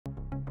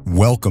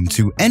Welcome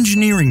to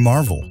Engineering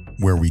Marvel,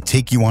 where we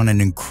take you on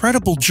an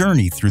incredible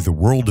journey through the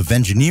world of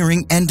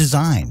engineering and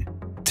design.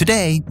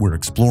 Today, we're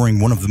exploring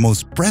one of the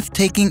most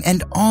breathtaking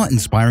and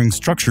awe-inspiring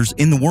structures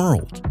in the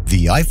world,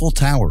 the Eiffel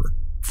Tower.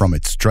 From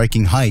its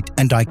striking height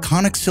and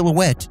iconic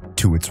silhouette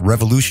to its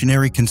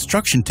revolutionary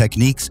construction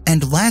techniques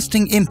and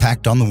lasting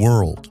impact on the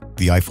world,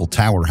 the Eiffel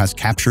Tower has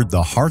captured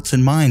the hearts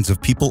and minds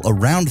of people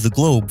around the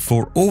globe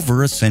for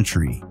over a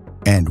century.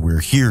 And we're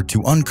here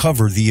to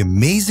uncover the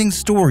amazing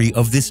story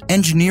of this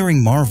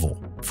engineering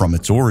marvel, from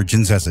its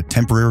origins as a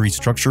temporary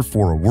structure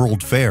for a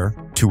world fair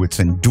to its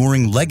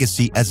enduring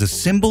legacy as a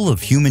symbol of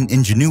human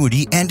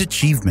ingenuity and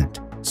achievement.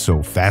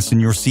 So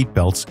fasten your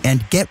seatbelts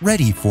and get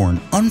ready for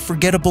an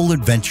unforgettable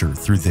adventure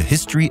through the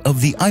history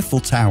of the Eiffel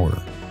Tower.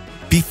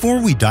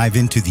 Before we dive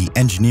into the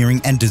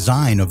engineering and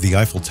design of the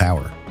Eiffel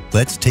Tower,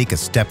 let's take a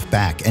step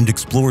back and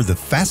explore the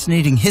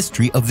fascinating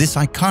history of this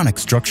iconic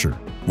structure.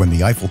 When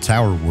the Eiffel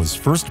Tower was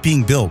first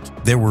being built,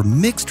 there were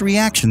mixed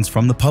reactions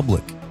from the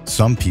public.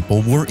 Some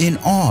people were in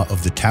awe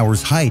of the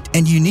tower's height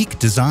and unique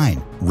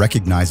design,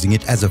 recognizing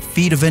it as a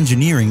feat of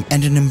engineering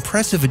and an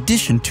impressive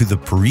addition to the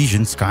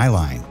Parisian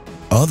skyline.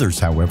 Others,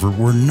 however,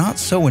 were not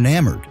so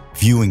enamored,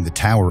 viewing the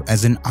tower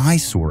as an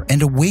eyesore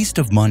and a waste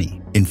of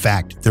money. In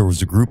fact, there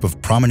was a group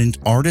of prominent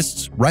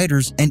artists,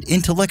 writers, and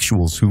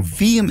intellectuals who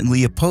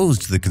vehemently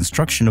opposed the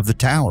construction of the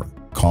tower,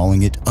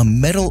 calling it a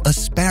metal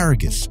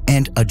asparagus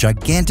and a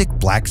gigantic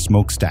black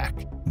smokestack.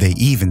 They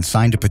even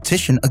signed a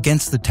petition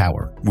against the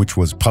tower, which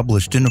was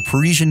published in a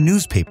Parisian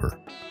newspaper.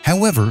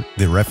 However,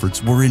 their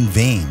efforts were in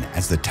vain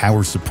as the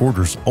tower's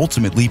supporters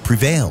ultimately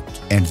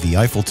prevailed, and the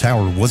Eiffel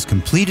Tower was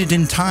completed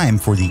in time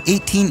for the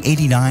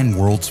 1889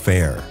 World's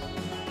Fair.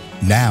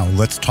 Now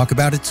let's talk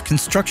about its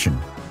construction.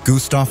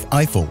 Gustave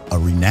Eiffel, a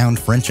renowned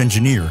French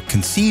engineer,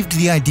 conceived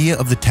the idea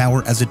of the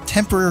tower as a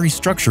temporary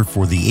structure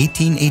for the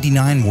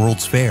 1889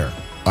 World's Fair.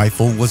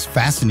 Eiffel was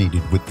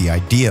fascinated with the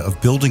idea of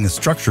building a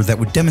structure that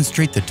would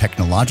demonstrate the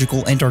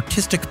technological and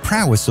artistic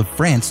prowess of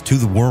France to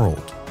the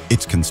world.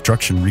 Its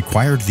construction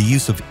required the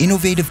use of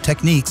innovative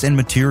techniques and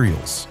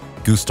materials.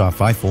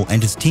 Gustave Eiffel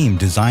and his team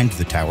designed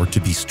the tower to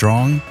be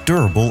strong,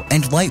 durable,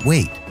 and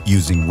lightweight,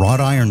 using wrought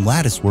iron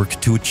latticework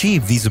to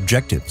achieve these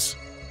objectives.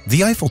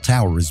 The Eiffel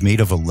Tower is made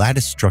of a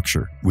lattice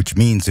structure, which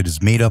means it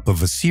is made up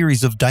of a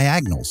series of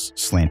diagonals,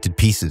 slanted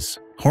pieces,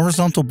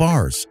 horizontal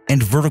bars,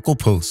 and vertical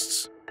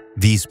posts.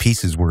 These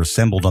pieces were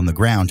assembled on the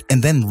ground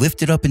and then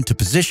lifted up into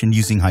position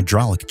using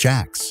hydraulic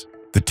jacks.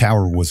 The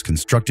tower was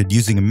constructed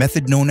using a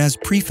method known as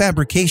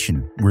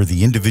prefabrication, where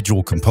the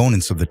individual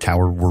components of the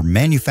tower were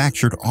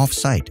manufactured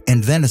off-site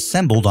and then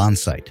assembled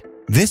on-site.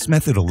 This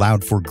method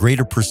allowed for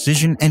greater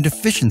precision and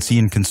efficiency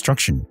in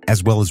construction,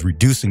 as well as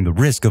reducing the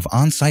risk of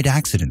on-site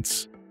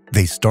accidents.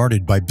 They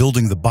started by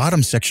building the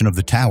bottom section of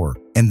the tower,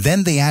 and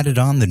then they added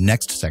on the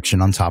next section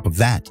on top of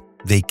that.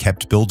 They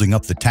kept building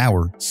up the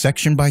tower,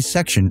 section by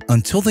section,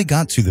 until they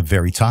got to the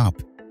very top.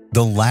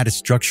 The lattice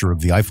structure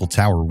of the Eiffel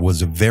Tower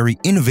was a very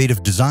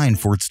innovative design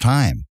for its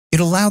time.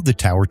 It allowed the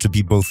tower to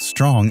be both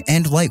strong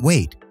and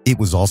lightweight. It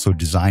was also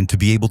designed to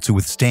be able to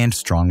withstand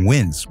strong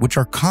winds, which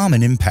are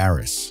common in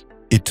Paris.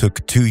 It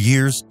took 2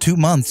 years, 2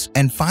 months,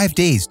 and 5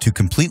 days to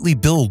completely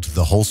build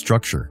the whole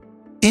structure.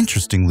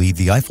 Interestingly,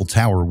 the Eiffel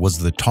Tower was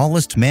the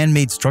tallest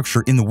man-made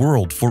structure in the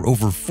world for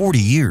over 40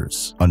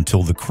 years,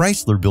 until the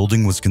Chrysler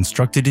Building was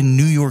constructed in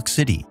New York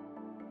City.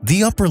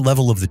 The upper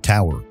level of the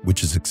tower,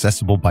 which is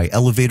accessible by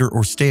elevator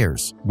or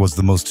stairs, was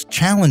the most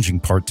challenging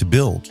part to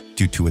build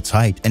due to its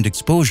height and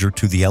exposure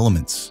to the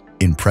elements.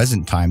 In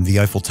present time, the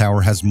Eiffel Tower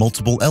has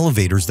multiple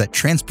elevators that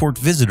transport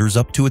visitors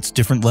up to its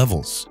different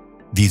levels.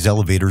 These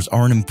elevators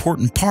are an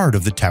important part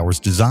of the tower's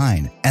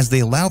design, as they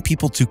allow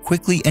people to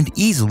quickly and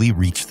easily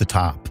reach the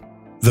top.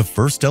 The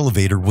first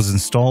elevator was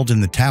installed in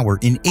the tower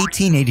in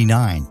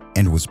 1889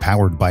 and was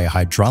powered by a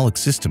hydraulic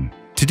system.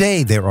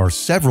 Today, there are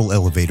several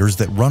elevators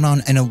that run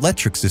on an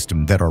electric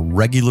system that are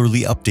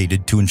regularly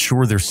updated to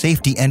ensure their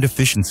safety and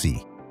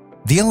efficiency.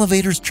 The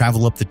elevators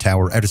travel up the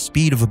tower at a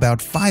speed of about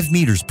 5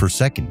 meters per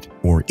second,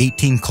 or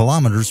 18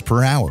 kilometers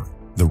per hour.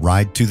 The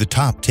ride to the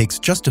top takes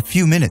just a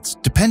few minutes,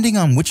 depending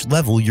on which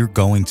level you're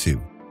going to.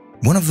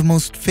 One of the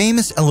most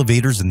famous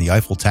elevators in the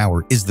Eiffel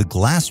Tower is the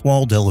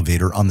glass-walled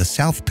elevator on the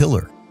south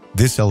pillar.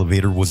 This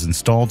elevator was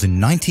installed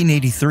in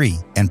 1983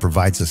 and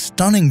provides a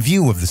stunning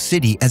view of the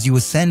city as you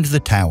ascend the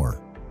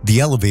tower. The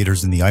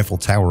elevators in the Eiffel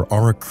Tower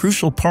are a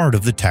crucial part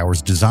of the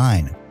tower's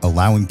design,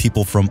 allowing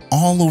people from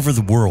all over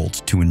the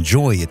world to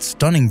enjoy its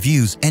stunning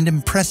views and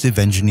impressive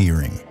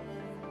engineering.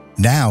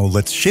 Now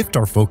let's shift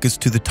our focus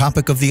to the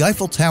topic of the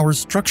Eiffel Tower's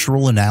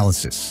structural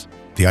analysis.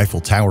 The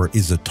Eiffel Tower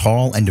is a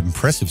tall and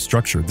impressive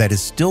structure that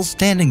is still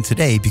standing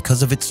today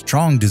because of its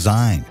strong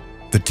design.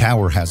 The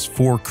tower has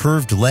 4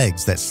 curved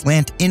legs that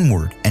slant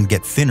inward and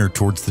get thinner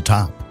towards the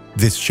top.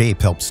 This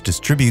shape helps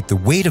distribute the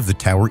weight of the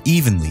tower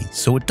evenly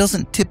so it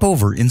doesn't tip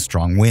over in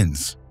strong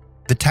winds.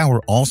 The tower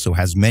also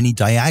has many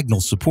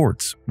diagonal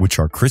supports, which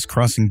are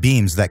crisscrossing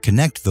beams that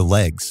connect the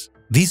legs.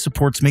 These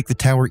supports make the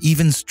tower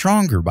even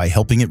stronger by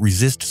helping it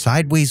resist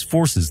sideways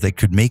forces that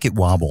could make it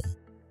wobble.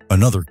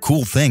 Another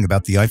cool thing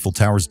about the Eiffel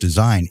Tower's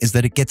design is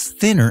that it gets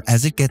thinner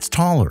as it gets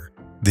taller.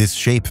 This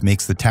shape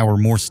makes the tower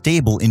more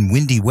stable in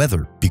windy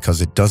weather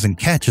because it doesn't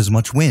catch as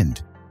much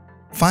wind.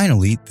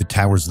 Finally, the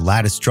tower's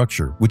lattice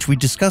structure, which we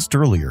discussed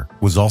earlier,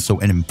 was also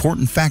an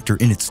important factor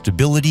in its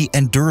stability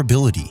and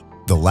durability.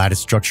 The lattice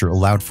structure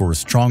allowed for a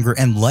stronger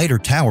and lighter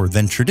tower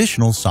than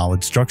traditional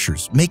solid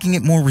structures, making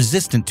it more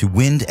resistant to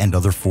wind and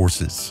other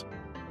forces.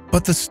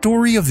 But the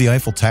story of the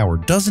Eiffel Tower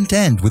doesn't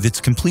end with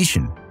its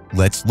completion.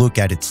 Let's look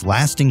at its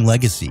lasting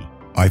legacy.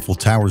 Eiffel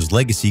Tower's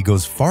legacy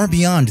goes far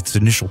beyond its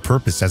initial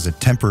purpose as a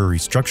temporary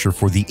structure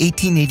for the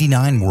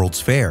 1889 World's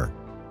Fair.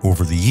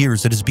 Over the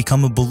years, it has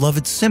become a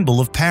beloved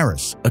symbol of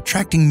Paris,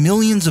 attracting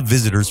millions of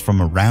visitors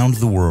from around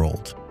the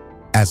world.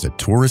 As a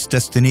tourist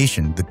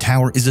destination, the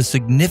tower is a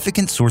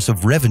significant source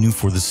of revenue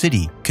for the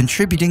city,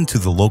 contributing to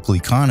the local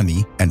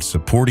economy and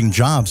supporting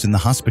jobs in the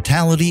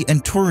hospitality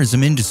and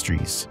tourism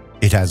industries.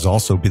 It has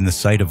also been the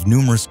site of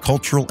numerous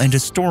cultural and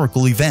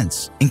historical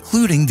events,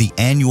 including the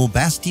annual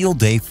Bastille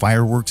Day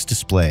fireworks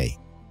display.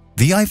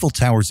 The Eiffel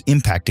Tower's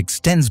impact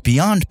extends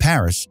beyond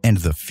Paris and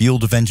the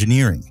field of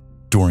engineering.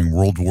 During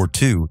World War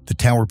II, the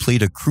tower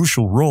played a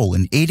crucial role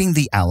in aiding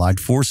the Allied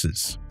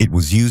forces. It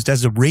was used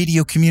as a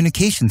radio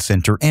communication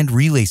center and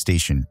relay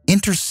station,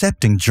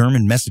 intercepting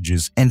German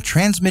messages and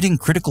transmitting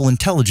critical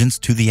intelligence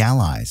to the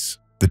Allies.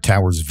 The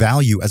tower's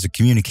value as a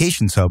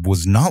communications hub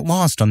was not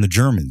lost on the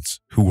Germans,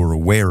 who were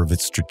aware of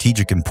its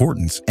strategic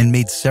importance and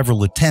made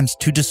several attempts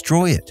to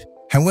destroy it.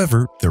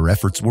 However, their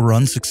efforts were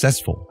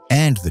unsuccessful,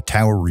 and the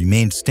tower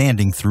remained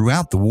standing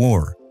throughout the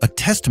war, a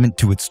testament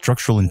to its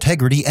structural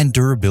integrity and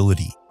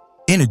durability.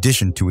 In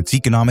addition to its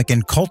economic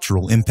and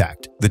cultural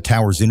impact, the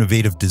tower's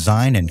innovative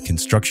design and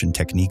construction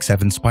techniques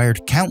have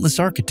inspired countless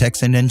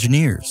architects and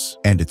engineers,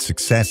 and its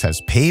success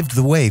has paved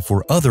the way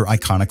for other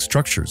iconic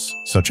structures,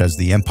 such as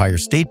the Empire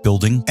State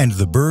Building and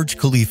the Burj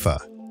Khalifa.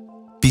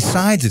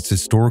 Besides its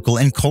historical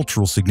and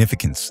cultural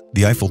significance,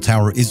 the Eiffel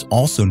Tower is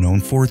also known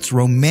for its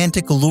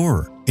romantic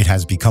allure. It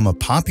has become a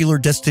popular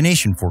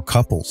destination for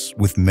couples,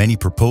 with many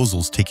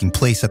proposals taking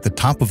place at the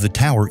top of the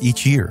tower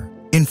each year.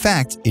 In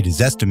fact, it is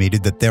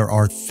estimated that there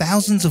are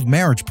thousands of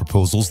marriage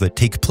proposals that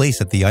take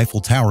place at the Eiffel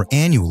Tower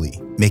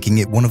annually, making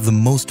it one of the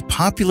most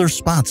popular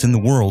spots in the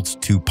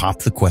world to pop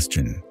the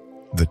question.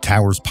 The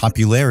tower's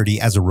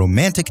popularity as a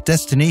romantic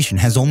destination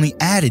has only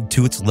added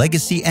to its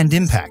legacy and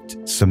impact,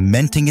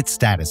 cementing its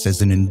status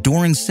as an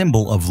enduring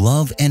symbol of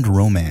love and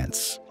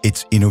romance.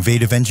 Its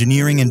innovative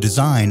engineering and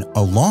design,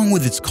 along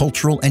with its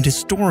cultural and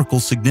historical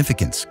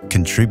significance,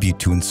 contribute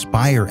to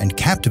inspire and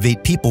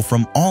captivate people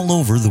from all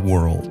over the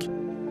world.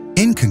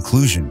 In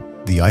conclusion,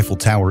 the Eiffel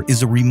Tower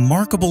is a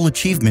remarkable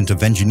achievement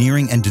of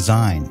engineering and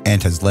design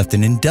and has left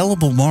an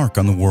indelible mark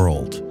on the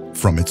world.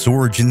 From its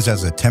origins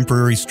as a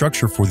temporary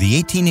structure for the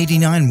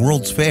 1889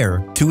 World's Fair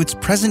to its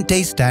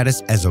present-day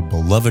status as a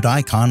beloved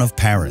icon of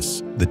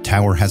Paris, the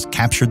tower has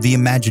captured the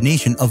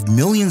imagination of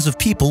millions of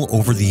people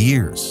over the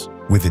years.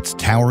 With its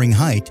towering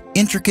height,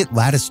 intricate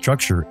lattice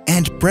structure,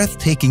 and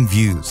breathtaking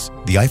views,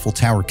 the Eiffel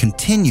Tower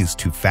continues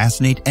to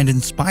fascinate and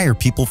inspire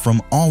people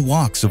from all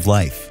walks of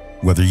life.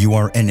 Whether you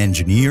are an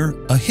engineer,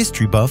 a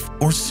history buff,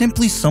 or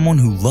simply someone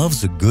who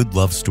loves a good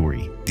love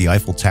story, the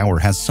Eiffel Tower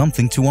has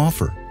something to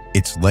offer.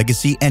 Its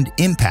legacy and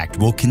impact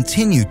will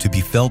continue to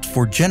be felt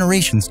for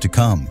generations to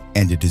come,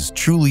 and it is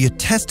truly a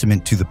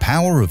testament to the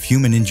power of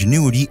human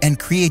ingenuity and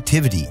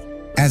creativity.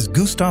 As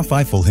Gustave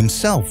Eiffel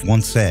himself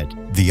once said,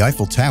 the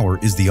Eiffel Tower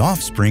is the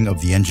offspring of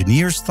the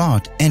engineer's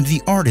thought and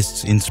the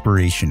artist's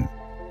inspiration.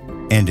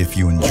 And if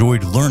you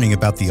enjoyed learning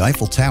about the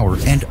Eiffel Tower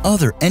and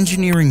other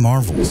engineering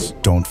marvels,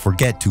 don't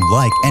forget to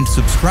like and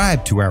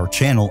subscribe to our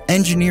channel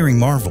Engineering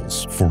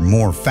Marvels for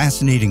more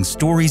fascinating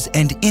stories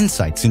and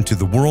insights into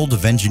the world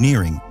of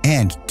engineering,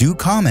 and do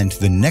comment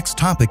the next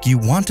topic you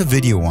want a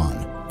video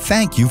on.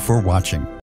 Thank you for watching.